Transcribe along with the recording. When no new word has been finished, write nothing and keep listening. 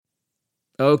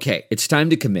Okay, it's time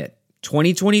to commit.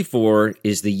 2024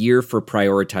 is the year for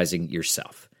prioritizing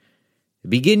yourself.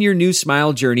 Begin your new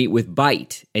smile journey with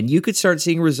Byte, and you could start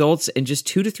seeing results in just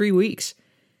 2 to 3 weeks.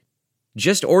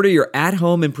 Just order your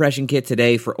at-home impression kit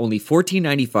today for only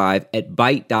 $14.95 at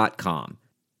Byte.com.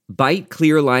 Byte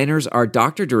clear liners are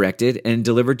doctor-directed and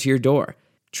delivered to your door.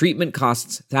 Treatment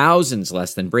costs thousands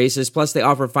less than braces, plus they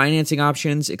offer financing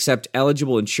options, accept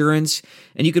eligible insurance,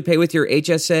 and you could pay with your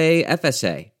HSA,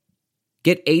 FSA.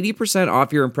 Get 80%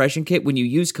 off your impression kit when you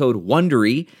use code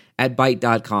WONDERY at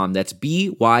Byte.com. That's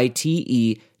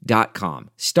BYTE.com.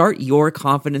 Start your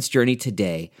confidence journey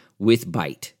today with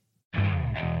Byte.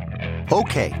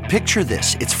 Okay, picture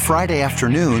this. It's Friday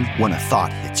afternoon when a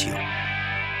thought hits you.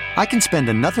 I can spend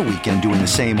another weekend doing the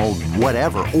same old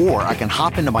whatever, or I can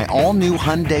hop into my all-new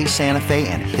Hyundai Santa Fe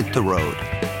and hit the road.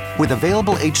 With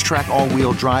available H-Track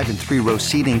all-wheel drive and 3-row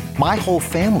seating, my whole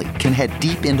family can head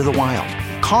deep into the wild.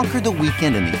 Conquer the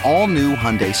weekend in the all-new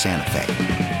Hyundai Santa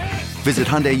Fe. Visit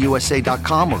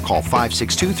HyundaiUSA.com or call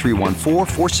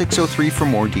 562-314-4603 for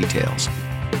more details.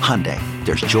 Hyundai,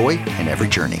 there's joy in every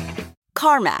journey.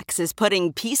 CarMax is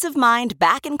putting peace of mind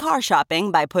back in car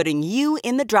shopping by putting you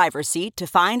in the driver's seat to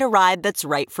find a ride that's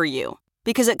right for you.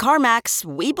 Because at CarMax,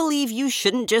 we believe you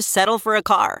shouldn't just settle for a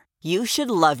car. You should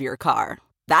love your car.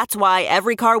 That's why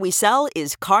every car we sell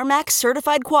is CarMax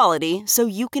certified quality, so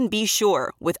you can be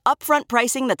sure with upfront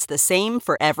pricing that's the same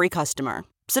for every customer.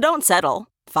 So don't settle.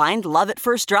 Find love at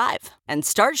first drive and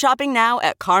start shopping now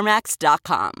at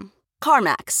CarMax.com.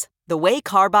 CarMax, the way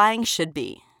car buying should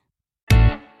be.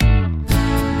 Hello.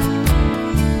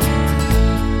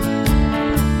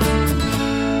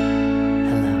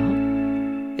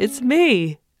 It's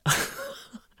me.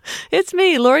 It's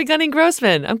me, Lori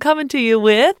Gunning-Grossman. I'm coming to you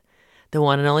with the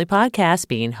one and only podcast,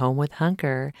 Being Home with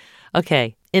Hunker.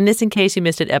 Okay, in this In Case You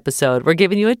Missed It episode, we're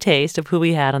giving you a taste of who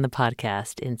we had on the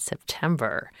podcast in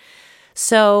September.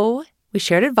 So we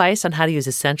shared advice on how to use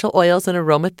essential oils and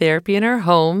aromatherapy in our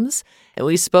homes, and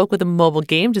we spoke with a mobile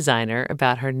game designer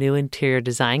about her new interior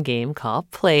design game called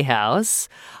Playhouse.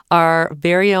 Our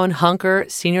very own Hunker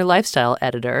senior lifestyle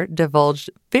editor divulged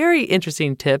very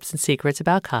interesting tips and secrets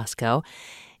about Costco.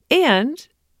 And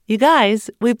you guys,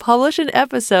 we published an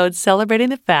episode celebrating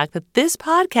the fact that this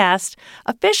podcast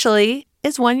officially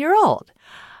is 1 year old.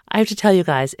 I have to tell you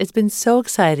guys, it's been so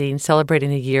exciting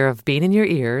celebrating a year of being in your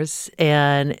ears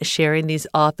and sharing these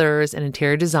authors and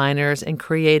interior designers and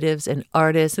creatives and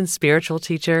artists and spiritual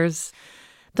teachers.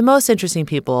 The most interesting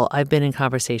people I've been in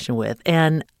conversation with,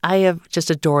 and I have just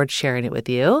adored sharing it with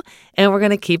you, and we're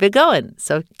going to keep it going.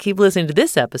 So keep listening to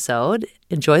this episode.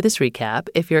 Enjoy this recap.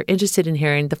 If you're interested in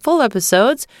hearing the full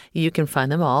episodes, you can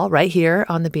find them all right here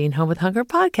on the Being Home with Hunker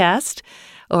podcast,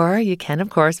 or you can, of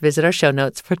course, visit our show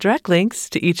notes for direct links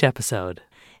to each episode.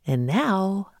 And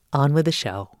now, on with the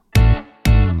show.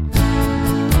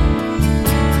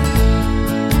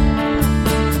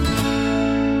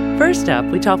 First up,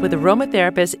 we talked with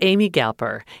aromatherapist Amy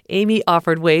Galper. Amy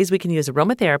offered ways we can use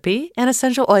aromatherapy and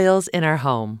essential oils in our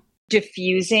home.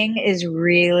 Diffusing is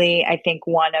really, I think,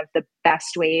 one of the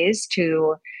best ways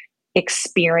to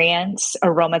experience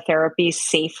aromatherapy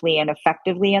safely and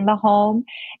effectively in the home,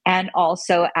 and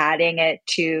also adding it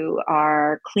to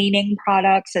our cleaning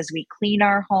products as we clean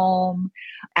our home,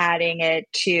 adding it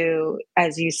to,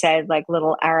 as you said, like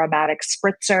little aromatic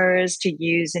spritzers to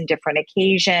use in different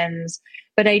occasions.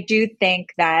 But I do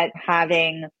think that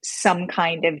having some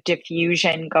kind of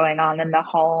diffusion going on in the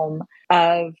home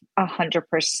of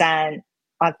 100%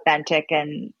 authentic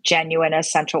and genuine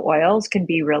essential oils can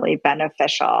be really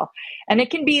beneficial. And it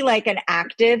can be like an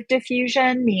active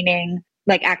diffusion, meaning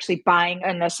like actually buying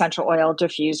an essential oil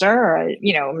diffuser or a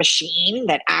machine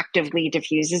that actively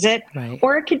diffuses it. Right.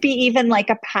 Or it could be even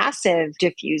like a passive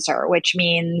diffuser, which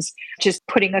means just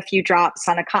putting a few drops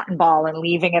on a cotton ball and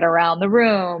leaving it around the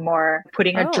room, or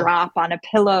putting a drop on a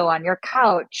pillow on your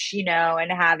couch,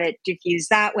 and have it diffuse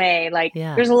that way.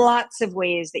 There's lots of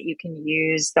ways that you can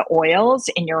use the oils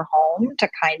in your home to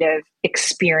kind of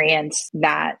experience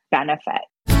that benefit.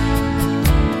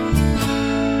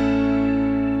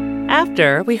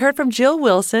 After, we heard from Jill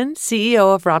Wilson,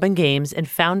 CEO of Robin Games and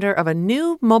founder of a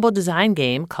new mobile design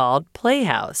game called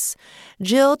Playhouse.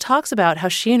 Jill talks about how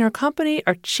she and her company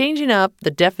are changing up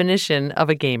the definition of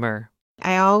a gamer.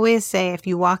 I always say if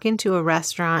you walk into a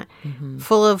restaurant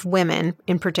full of women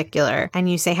in particular, and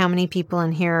you say how many people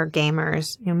in here are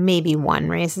gamers, maybe one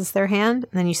raises their hand.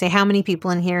 And then you say how many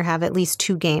people in here have at least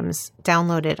 2 games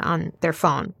downloaded on their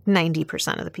phone.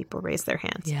 90% of the people raise their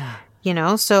hands. Yeah. you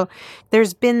know? So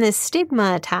there's been this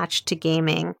stigma attached to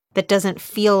gaming that doesn't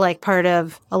feel like part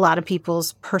of a lot of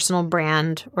people's personal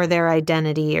brand or their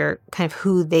identity or kind of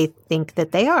who they think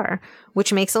that they are,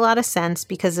 which makes a lot of sense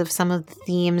because of some of the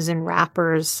themes and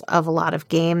wrappers of a lot of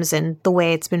games and the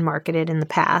way it's been marketed in the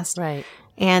past. Right.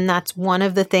 And that's one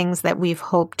of the things that we've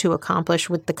hoped to accomplish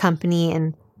with the company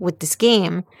and with this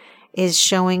game is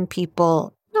showing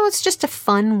people, no, it's just a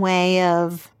fun way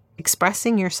of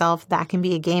expressing yourself. That can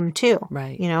be a game too.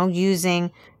 Right. You know,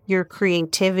 using your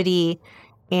creativity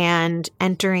and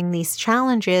entering these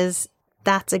challenges,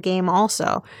 that's a game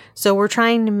also. So we're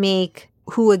trying to make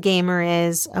who a gamer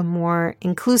is a more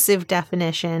inclusive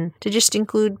definition to just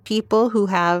include people who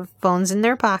have phones in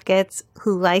their pockets,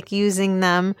 who like using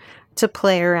them to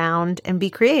play around and be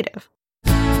creative.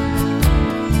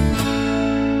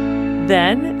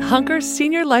 Then, Hunker's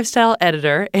senior lifestyle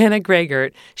editor, Anna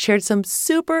Gregert, shared some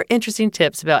super interesting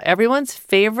tips about everyone's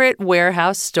favorite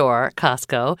warehouse store,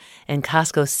 Costco, and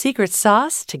Costco's secret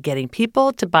sauce to getting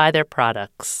people to buy their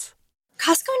products.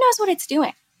 Costco knows what it's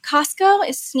doing. Costco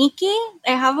is sneaky.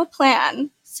 They have a plan.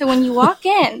 So when you walk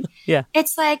in,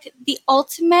 It's like the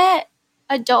ultimate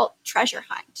adult treasure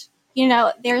hunt. You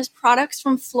know, there's products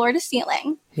from floor to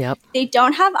ceiling. Yep. They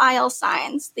don't have aisle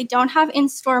signs. They don't have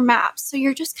in-store maps. So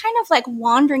you're just kind of like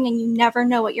wandering and you never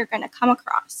know what you're going to come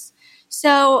across.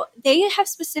 So they have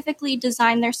specifically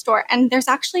designed their store. And there's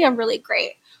actually a really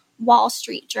great Wall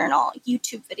Street Journal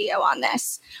YouTube video on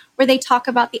this where they talk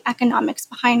about the economics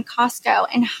behind Costco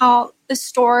and how the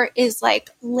store is like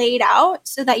laid out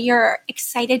so that you're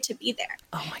excited to be there.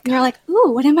 Oh my God. And you're like,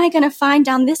 ooh, what am I going to find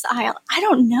down this aisle? I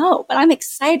don't know, but I'm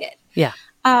excited. Yeah.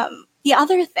 The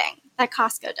other thing that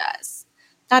Costco does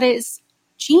that is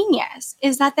genius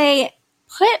is that they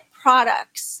put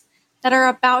products that are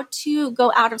about to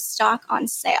go out of stock on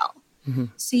sale. Mm-hmm.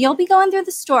 So you'll be going through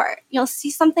the store, you'll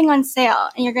see something on sale,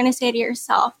 and you're going to say to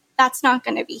yourself, that's not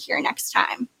going to be here next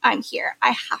time I'm here.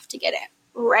 I have to get it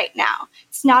right now.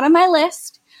 It's not on my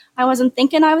list. I wasn't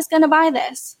thinking I was going to buy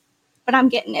this, but I'm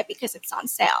getting it because it's on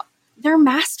sale. They're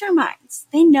masterminds.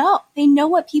 They know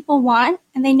what people want,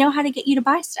 and they know how to get you to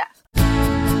buy stuff.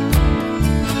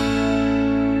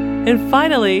 And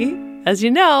finally, as you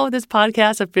know, this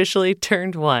podcast officially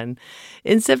turned 1.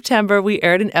 In September, we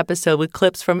aired an episode with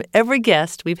clips from every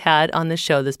guest we've had on the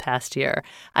show this past year.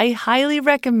 I highly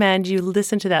recommend you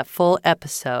listen to that full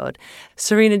episode.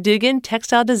 Serena Dugan,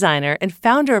 textile designer and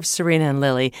founder of Serena and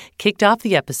Lily, kicked off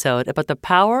the episode about the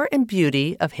power and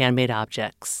beauty of handmade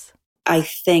objects. I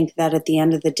think that at the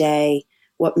end of the day,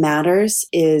 what matters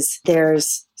is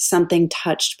there's something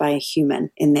touched by a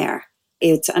human in there.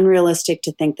 It's unrealistic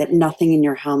to think that nothing in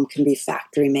your home can be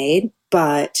factory made,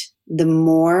 but the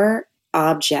more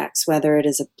objects, whether it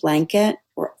is a blanket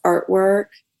or artwork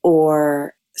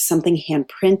or something hand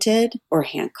printed or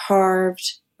hand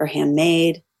carved or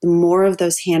handmade, the more of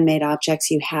those handmade objects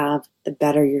you have, the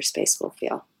better your space will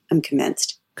feel. I'm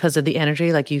convinced. Because of the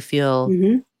energy, like you feel,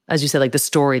 as you said, like the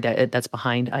story that's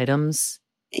behind items.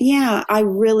 Yeah, I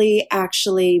really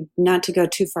actually, not to go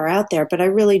too far out there, but I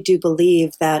really do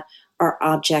believe that our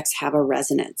objects have a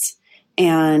resonance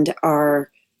and our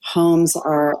homes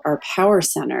are our power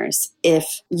centers.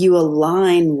 If you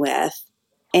align with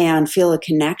and feel a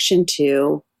connection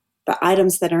to the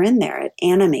items that are in there, it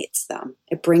animates them,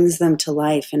 it brings them to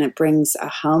life, and it brings a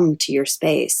hum to your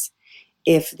space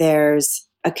if there's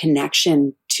a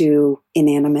connection to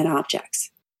inanimate objects.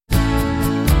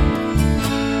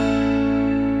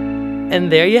 And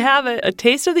there you have it, a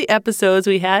taste of the episodes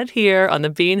we had here on the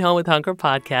Being Home with Hunker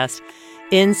podcast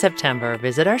in September.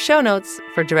 Visit our show notes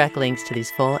for direct links to these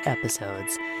full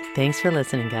episodes. Thanks for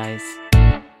listening, guys.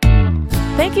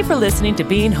 Thank you for listening to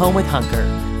Being Home with Hunker.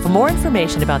 For more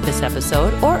information about this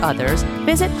episode or others,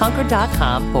 visit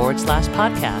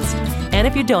hunker.com/podcast. And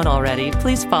if you don't already,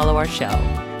 please follow our show.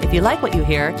 If you like what you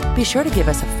hear, be sure to give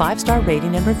us a 5-star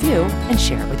rating and review and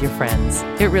share it with your friends.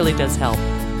 It really does help.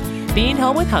 Being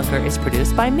Home with Hunker is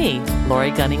produced by me,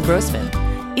 Lori Gunning-Grossman.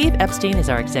 Eve Epstein is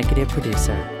our executive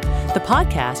producer. The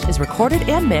podcast is recorded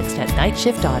and mixed at Night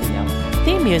Shift Audio.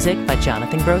 Theme music by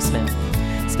Jonathan Grossman.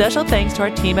 Special thanks to our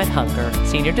team at Hunker,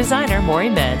 Senior Designer Maury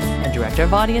Meds, and Director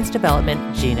of Audience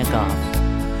Development Gina Goff.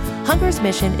 Hunker's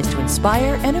mission is to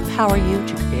inspire and empower you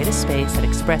to create a space that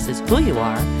expresses who you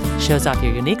are, shows off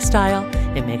your unique style,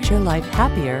 and makes your life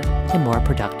happier and more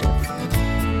productive.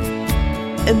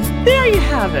 And there you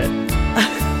have it.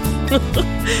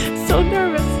 So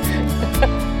nervous.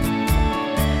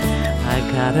 I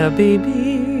gotta be me.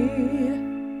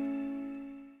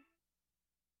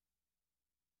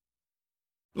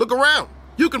 Look around.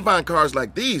 You can find cars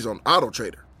like these on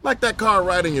AutoTrader, like that car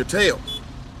riding your tail.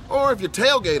 Or if you're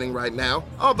tailgating right now,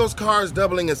 all those cars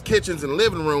doubling as kitchens and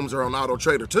living rooms are on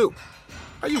AutoTrader too.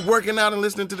 Are you working out and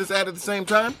listening to this ad at the same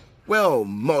time? Well,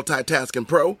 multitasking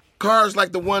pro, cars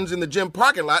like the ones in the gym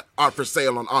parking lot are for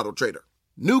sale on AutoTrader.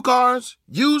 New cars,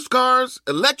 used cars,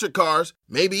 electric cars,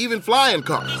 maybe even flying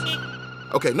cars.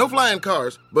 Okay, no flying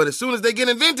cars, but as soon as they get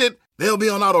invented, they'll be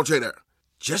on AutoTrader.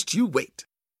 Just you wait.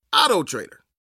 AutoTrader.